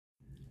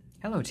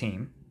Hello,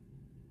 team.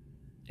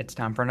 It's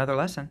time for another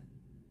lesson.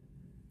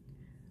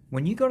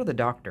 When you go to the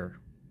doctor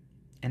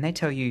and they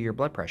tell you your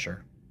blood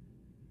pressure,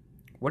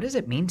 what does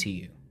it mean to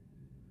you?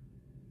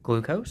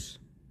 Glucose?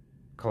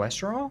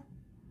 Cholesterol?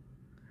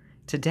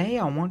 Today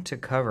I want to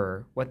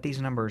cover what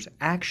these numbers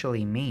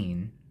actually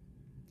mean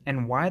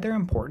and why they're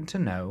important to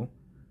know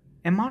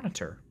and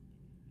monitor.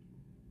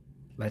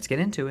 Let's get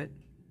into it.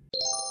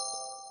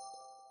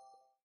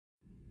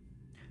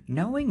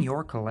 Knowing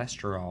your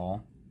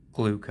cholesterol,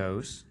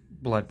 glucose,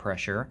 blood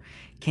pressure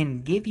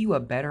can give you a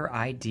better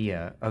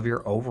idea of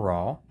your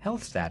overall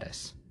health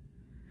status.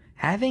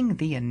 Having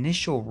the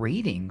initial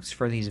readings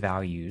for these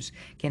values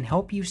can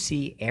help you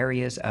see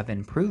areas of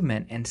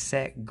improvement and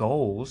set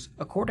goals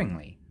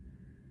accordingly.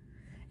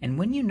 And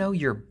when you know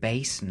your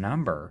base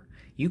number,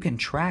 you can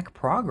track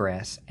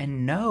progress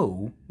and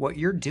know what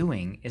you're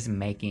doing is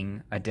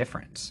making a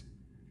difference.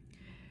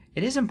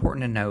 It is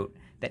important to note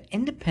that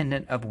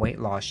independent of weight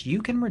loss,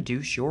 you can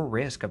reduce your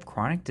risk of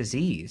chronic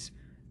disease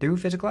through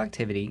physical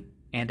activity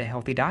and a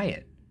healthy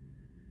diet.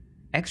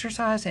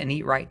 Exercise and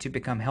eat right to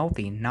become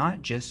healthy,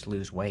 not just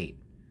lose weight.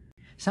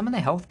 Some of the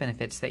health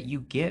benefits that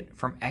you get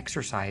from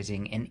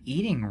exercising and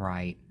eating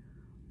right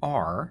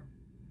are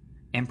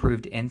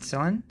improved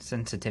insulin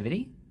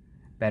sensitivity,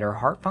 better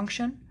heart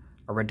function,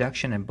 a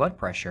reduction in blood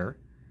pressure,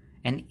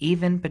 and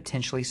even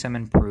potentially some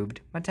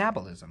improved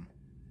metabolism.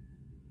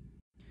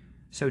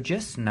 So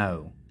just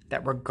know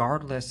that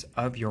regardless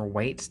of your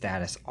weight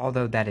status,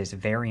 although that is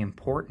very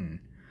important,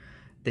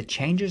 the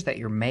changes that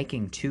you're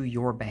making to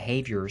your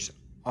behaviors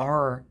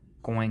are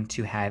going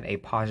to have a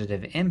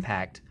positive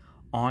impact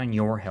on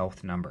your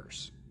health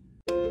numbers.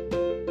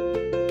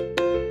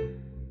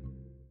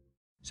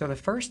 So the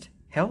first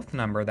health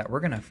number that we're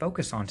going to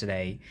focus on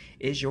today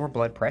is your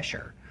blood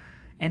pressure.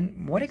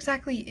 And what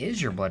exactly is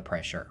your blood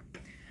pressure?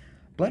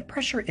 Blood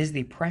pressure is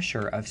the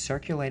pressure of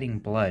circulating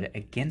blood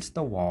against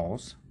the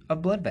walls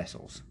of blood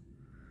vessels.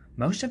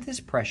 Most of this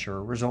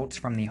pressure results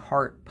from the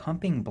heart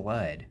pumping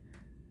blood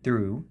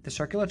through the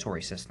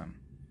circulatory system.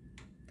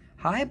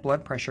 High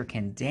blood pressure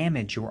can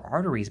damage your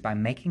arteries by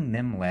making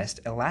them less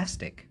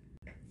elastic,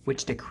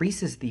 which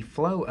decreases the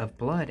flow of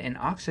blood and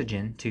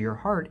oxygen to your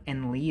heart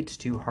and leads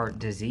to heart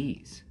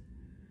disease.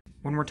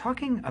 When we're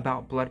talking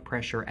about blood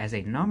pressure as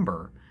a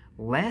number,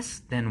 less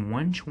than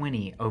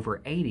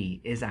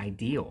 120/80 is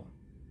ideal.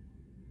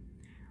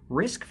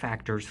 Risk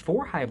factors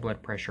for high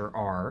blood pressure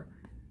are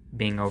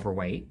being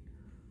overweight,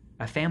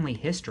 a family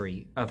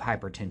history of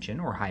hypertension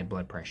or high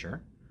blood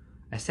pressure,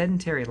 a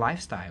sedentary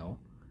lifestyle,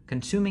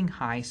 consuming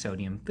high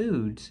sodium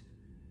foods,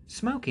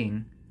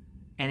 smoking,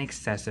 and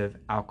excessive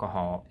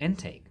alcohol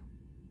intake.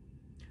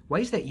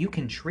 Ways that you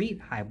can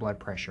treat high blood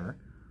pressure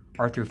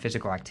are through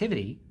physical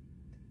activity,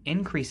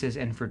 increases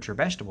in fruits or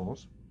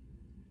vegetables,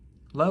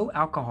 low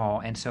alcohol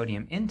and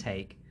sodium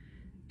intake,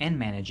 and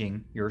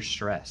managing your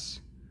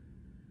stress.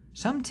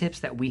 Some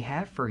tips that we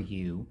have for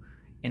you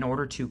in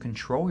order to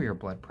control your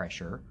blood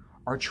pressure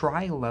are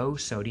try low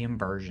sodium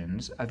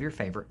versions of your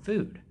favorite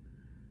food.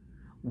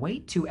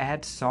 Wait to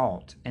add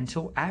salt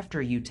until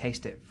after you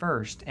taste it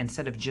first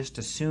instead of just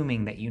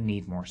assuming that you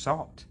need more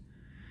salt.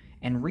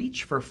 And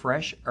reach for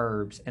fresh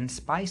herbs and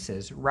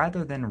spices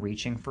rather than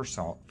reaching for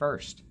salt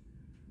first.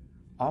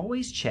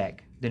 Always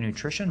check the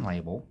nutrition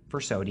label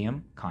for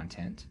sodium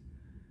content.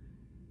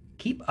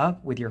 Keep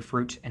up with your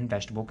fruit and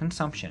vegetable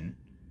consumption.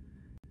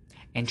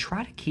 And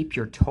try to keep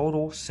your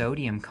total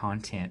sodium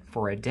content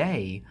for a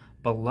day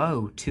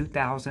below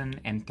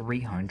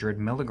 2,300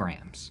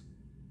 milligrams.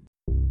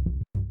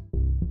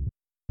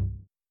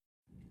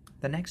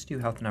 The next two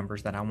health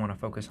numbers that I want to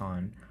focus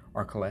on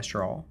are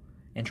cholesterol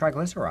and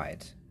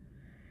triglycerides.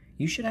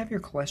 You should have your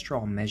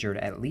cholesterol measured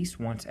at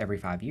least once every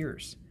 5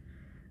 years.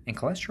 And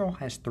cholesterol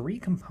has three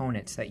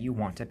components that you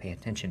want to pay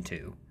attention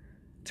to: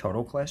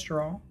 total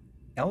cholesterol,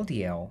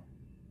 LDL,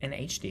 and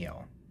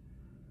HDL.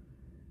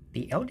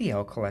 The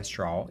LDL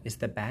cholesterol is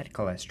the bad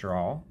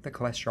cholesterol, the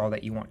cholesterol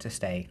that you want to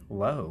stay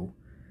low,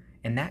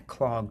 and that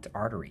clogged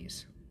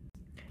arteries.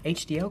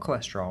 HDL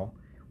cholesterol,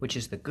 which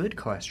is the good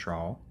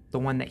cholesterol, the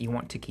one that you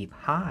want to keep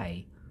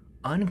high,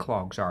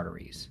 unclogs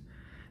arteries.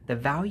 The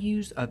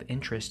values of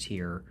interest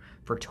here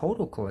for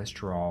total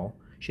cholesterol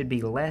should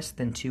be less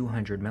than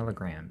 200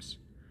 milligrams.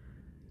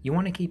 You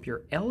want to keep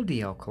your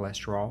LDL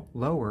cholesterol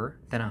lower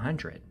than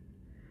 100.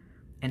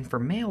 And for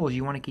males,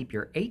 you want to keep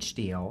your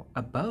HDL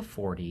above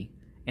 40,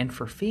 and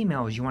for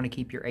females, you want to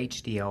keep your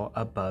HDL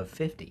above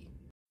 50.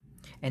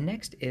 And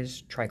next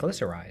is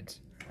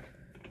triglycerides.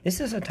 This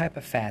is a type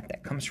of fat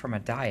that comes from a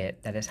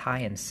diet that is high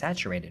in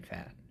saturated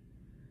fat.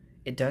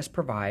 It does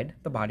provide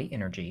the body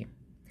energy,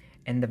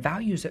 and the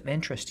values of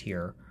interest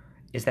here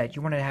is that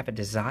you want to have a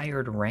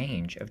desired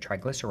range of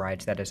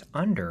triglycerides that is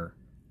under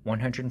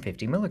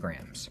 150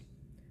 milligrams.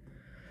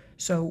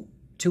 So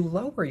to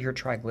lower your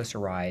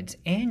triglycerides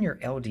and your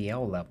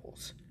LDL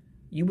levels,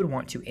 you would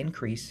want to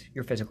increase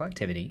your physical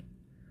activity,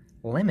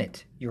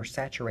 limit your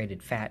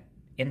saturated fat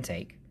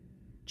intake,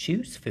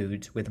 choose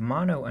foods with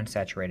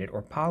monounsaturated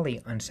or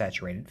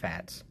polyunsaturated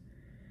fats,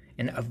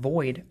 and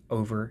avoid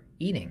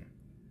overeating.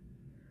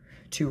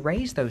 To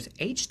raise those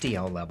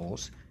HDL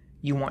levels,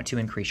 you want to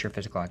increase your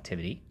physical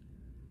activity,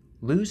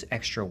 lose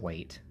extra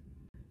weight,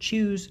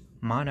 choose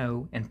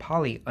mono and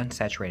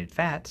polyunsaturated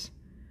fats,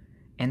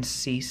 and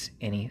cease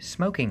any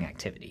smoking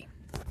activity.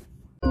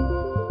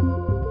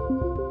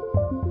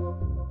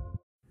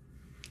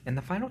 And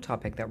the final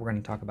topic that we're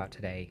going to talk about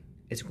today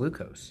is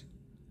glucose,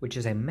 which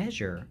is a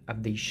measure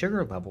of the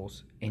sugar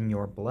levels in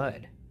your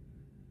blood.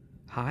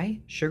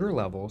 High sugar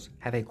levels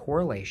have a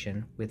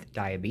correlation with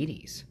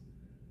diabetes.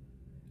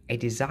 A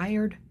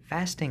desired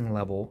fasting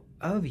level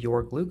of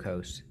your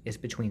glucose is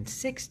between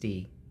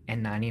 60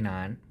 and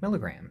 99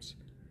 milligrams.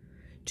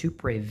 To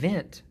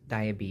prevent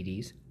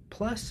diabetes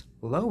plus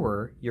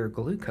lower your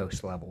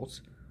glucose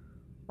levels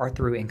are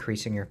through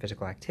increasing your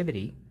physical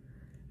activity,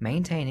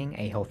 maintaining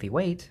a healthy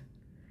weight,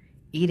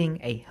 eating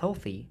a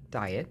healthy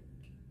diet,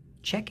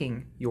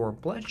 checking your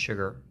blood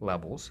sugar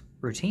levels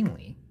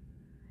routinely,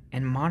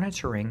 and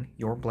monitoring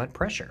your blood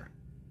pressure.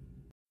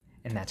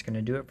 And that's going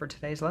to do it for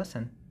today's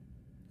lesson.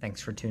 Thanks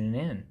for tuning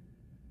in.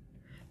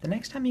 The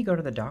next time you go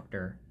to the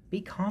doctor, be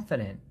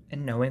confident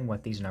in knowing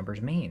what these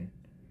numbers mean.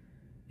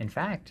 In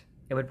fact,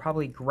 it would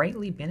probably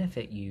greatly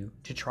benefit you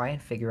to try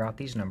and figure out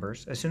these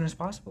numbers as soon as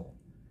possible.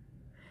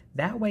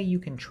 That way you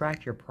can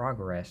track your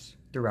progress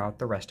throughout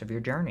the rest of your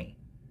journey.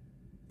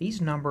 These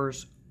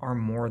numbers are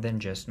more than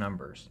just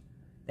numbers.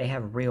 They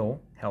have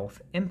real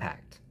health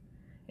impact.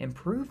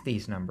 Improve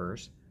these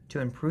numbers to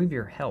improve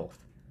your health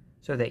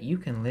so that you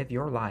can live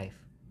your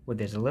life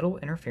with as little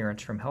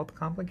interference from health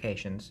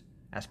complications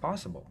as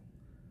possible.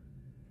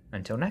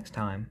 Until next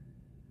time,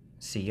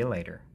 see you later.